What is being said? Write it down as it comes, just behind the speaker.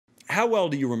How well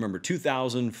do you remember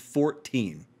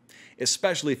 2014?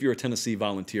 Especially if you're a Tennessee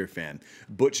Volunteer fan.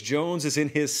 Butch Jones is in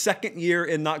his second year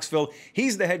in Knoxville.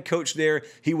 He's the head coach there.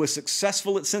 He was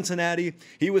successful at Cincinnati.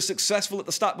 He was successful at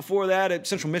the stop before that at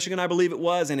Central Michigan, I believe it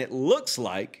was. And it looks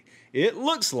like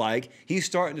he's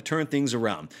starting to turn things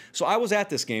around. So I was at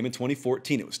this game in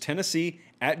 2014. It was Tennessee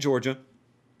at Georgia.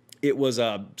 It was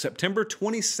September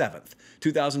 27th,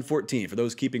 2014, for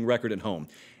those keeping record at home.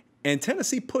 And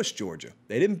Tennessee pushed Georgia.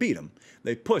 They didn't beat them.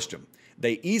 They pushed them.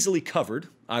 They easily covered,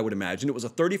 I would imagine. It was a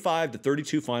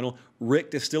 35-32 final.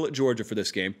 Richt is still at Georgia for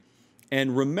this game.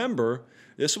 And remember,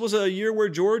 this was a year where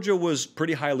Georgia was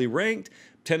pretty highly ranked.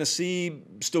 Tennessee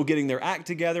still getting their act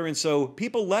together. And so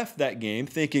people left that game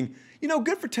thinking,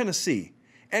 good for Tennessee.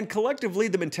 And collectively,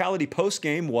 the mentality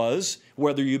post-game was,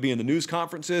 whether you be in the news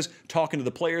conferences, talking to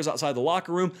the players outside the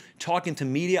locker room, talking to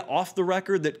media off the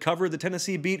record that covered the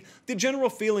Tennessee beat, the general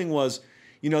feeling was,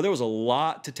 there was a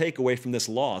lot to take away from this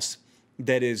loss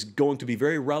that is going to be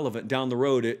very relevant down the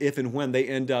road if and when they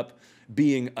end up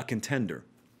being a contender.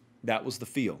 That was the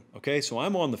feel, okay? So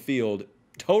I'm on the field,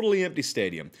 totally empty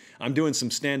stadium. I'm doing some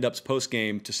stand-ups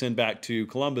post-game to send back to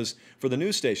Columbus for the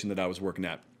news station that I was working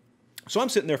at. So I'm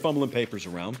sitting there fumbling papers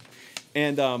around,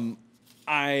 and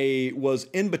I was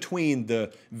in between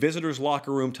the visitors'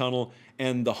 locker room tunnel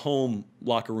and the home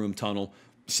locker room tunnel.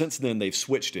 Since then, they've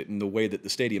switched it in the way that the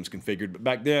stadium's configured. But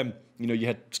back then, you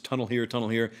had tunnel here.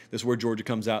 This is where Georgia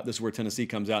comes out. This is where Tennessee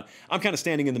comes out. I'm kind of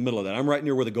standing in the middle of that. I'm right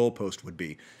near where the goalpost would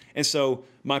be. And so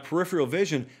my peripheral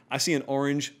vision, I see an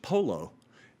orange polo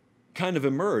kind of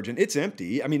emerge, and it's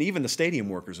empty. I mean, even the stadium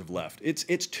workers have left.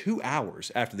 It's 2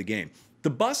 hours after the game. The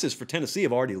buses for Tennessee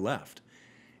have already left.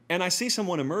 And I see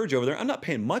someone emerge over there. I'm not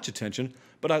paying much attention,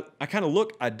 but I kind of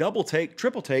look, I double take,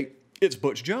 triple take. It's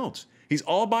Butch Jones. He's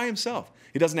all by himself.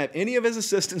 He doesn't have any of his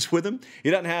assistants with him. He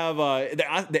doesn't have,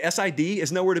 the SID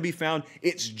is nowhere to be found.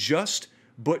 It's just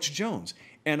Butch Jones.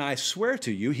 And I swear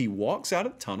to you, he walks out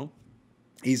of the tunnel.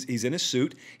 He's in his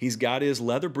suit. He's got his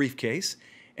leather briefcase,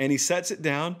 and he sets it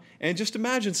down. And just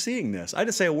imagine seeing this. I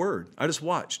didn't say a word. I just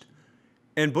watched.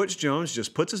 And Butch Jones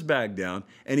just puts his bag down,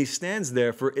 and he stands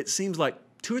there for, it seems like,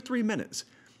 2 or 3 minutes.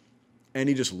 And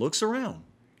he just looks around.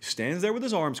 He stands there with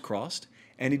his arms crossed,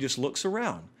 and he just looks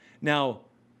around. Now,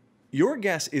 your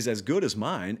guess is as good as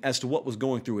mine as to what was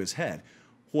going through his head.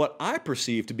 What I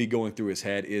perceive to be going through his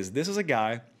head is this is a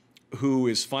guy who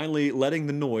is finally letting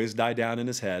the noise die down in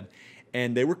his head,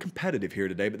 and they were competitive here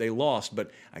today, but they lost.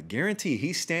 But I guarantee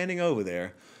he's standing over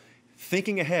there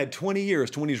thinking ahead 20 years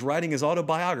to when he's writing his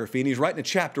autobiography, and he's writing a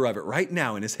chapter of it right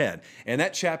now in his head. And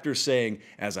that chapter is saying,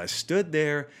 as I stood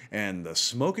there and the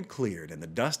smoke had cleared and the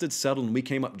dust had settled and we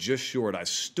came up just short, I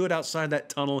stood outside that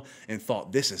tunnel and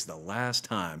thought, this is the last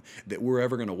time that we're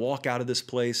ever going to walk out of this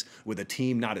place with a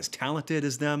team not as talented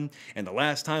as them, and the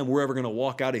last time we're ever going to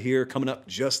walk out of here coming up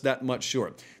just that much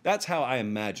short. That's how I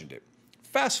imagined it.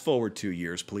 Fast forward 2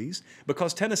 years, please,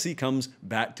 because Tennessee comes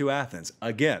back to Athens.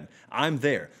 Again, I'm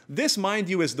there. This, mind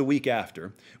you, is the week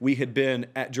after we had been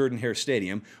at Jordan-Hare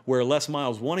Stadium, where Les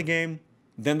Miles won a game,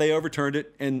 then they overturned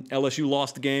it, and LSU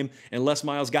lost the game, and Les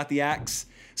Miles got the axe.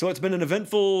 So it's been an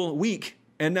eventful week,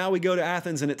 and now we go to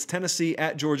Athens, and it's Tennessee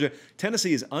at Georgia.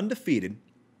 Tennessee is undefeated.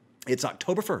 It's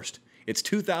October 1st. It's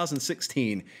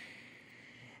 2016.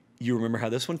 You remember how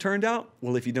this one turned out?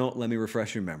 Well, if you don't, let me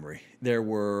refresh your memory. There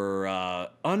were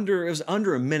it was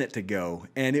under a minute to go,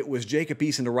 and it was Jacob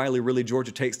Eason to Riley Ridley.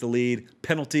 Georgia takes the lead.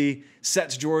 Penalty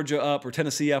sets Georgia up, or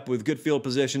Tennessee up, with good field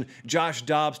position. Josh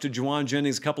Dobbs to Juwan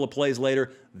Jennings a couple of plays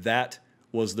later. That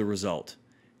was the result.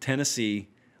 Tennessee,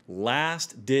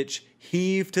 last-ditch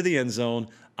heave to the end zone.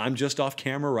 I'm just off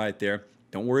camera right there.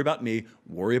 Don't worry about me.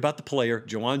 Worry about the player.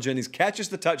 Juwan Jennings catches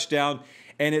the touchdown.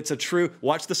 And it's a true,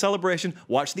 watch the celebration,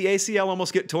 watch the ACL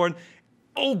almost get torn.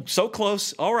 Oh, so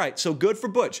close. All right, so good for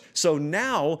Butch. So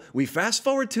now we fast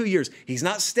forward 2 years. He's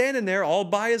not standing there all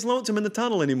by his lonesome in the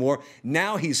tunnel anymore.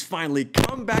 Now he's finally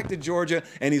come back to Georgia,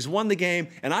 and he's won the game,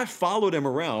 and I followed him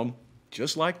around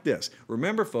just like this.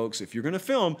 Remember, folks, if you're going to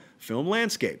film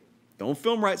landscape. Don't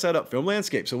film right side up, film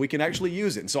landscape, so we can actually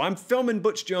use it. And so I'm filming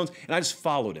Butch Jones, and I just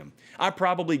followed him. I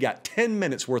probably got 10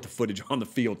 minutes worth of footage on the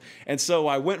field. And so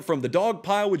I went from the dog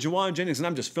pile with Juwan Jennings, and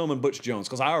I'm just filming Butch Jones,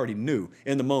 because I already knew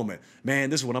in the moment, man,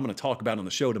 this is what I'm going to talk about on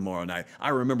the show tomorrow night. I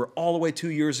remember all the way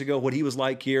 2 years ago what he was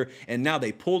like here, and now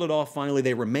they pulled it off finally.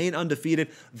 They remain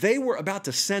undefeated. They were about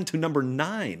to send to number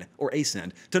 9, or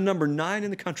ascend, to number 9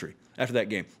 in the country after that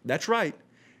game. That's right.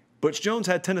 Butch Jones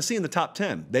had Tennessee in the top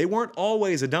 10. They weren't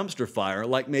always a dumpster fire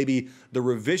like maybe the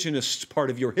revisionist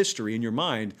part of your history in your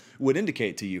mind would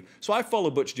indicate to you. So I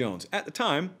followed Butch Jones. At the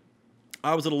time,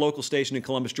 I was at a local station in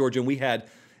Columbus, Georgia, and we had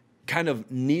kind of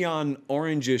neon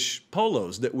orangish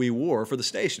polos that we wore for the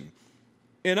station.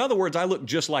 In other words, I looked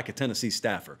just like a Tennessee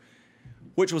staffer,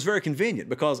 which was very convenient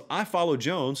because I follow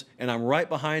Jones and I'm right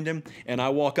behind him and I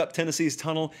walk up Tennessee's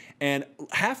tunnel and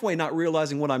halfway not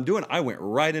realizing what I'm doing, I went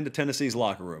right into Tennessee's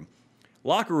locker room.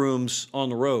 Locker rooms on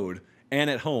the road and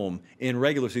at home in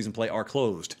regular season play are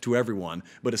closed to everyone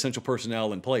but essential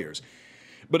personnel and players.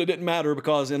 But it didn't matter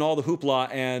because in all the hoopla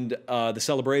and the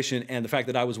celebration and the fact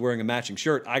that I was wearing a matching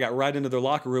shirt, I got right into their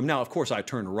locker room. Now, of course, I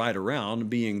turned right around,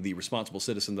 being the responsible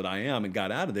citizen that I am, and got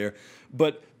out of there.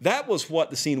 But that was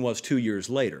what the scene was 2 years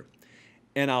later.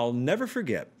 And I'll never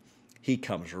forget, he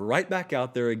comes right back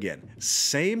out there again.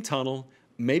 Same tunnel,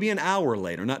 maybe an hour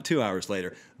later, not 2 hours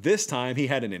later. This time he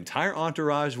had an entire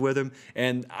entourage with him,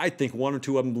 and I think one or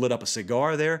two of them lit up a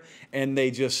cigar there, and they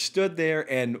just stood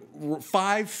there and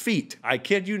 5 feet, I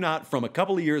kid you not, from a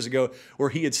couple of years ago where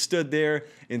he had stood there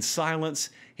in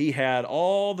silence. He had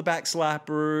all the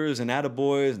backslappers and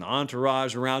attaboys and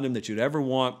entourage around him that you'd ever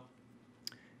want.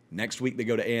 Next week they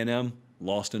go to A&M,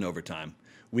 lost in overtime.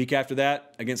 Week after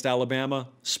that, against Alabama,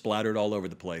 splattered all over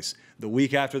the place. The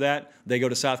week after that, they go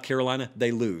to South Carolina,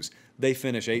 they lose. They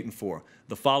finish 8-4.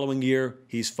 The following year,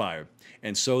 he's fired.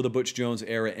 And so the Butch Jones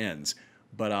era ends.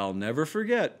 But I'll never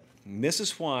forget, and this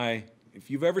is why,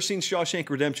 if you've ever seen Shawshank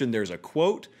Redemption, there's a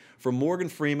quote from Morgan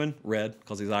Freeman, red,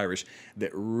 because he's Irish,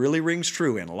 that really rings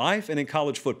true in life and in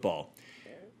college football.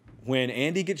 When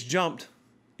Andy gets jumped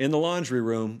in the laundry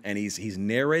room, and he's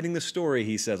narrating the story,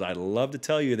 he says, "I'd love to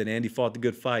tell you that Andy fought the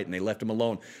good fight and they left him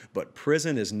alone, but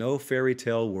prison is no fairy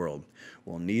tale world."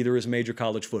 Well, neither is major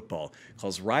college football,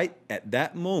 because right at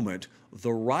that moment,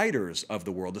 the writers of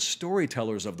the world, the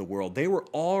storytellers of the world, they were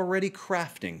already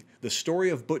crafting the story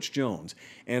of Butch Jones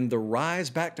and the rise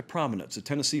back to prominence of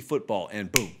Tennessee football,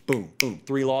 and boom, boom, boom,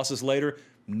 3 losses later,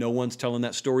 no one's telling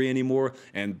that story anymore,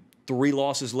 and 3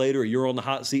 losses later, you're on the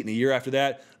hot seat, and a year after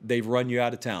that, they've run you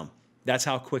out of town. That's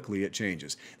how quickly it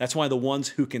changes. That's why the ones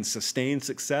who can sustain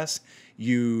success,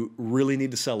 you really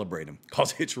need to celebrate them,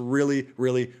 because it's really,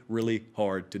 really, really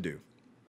hard to do.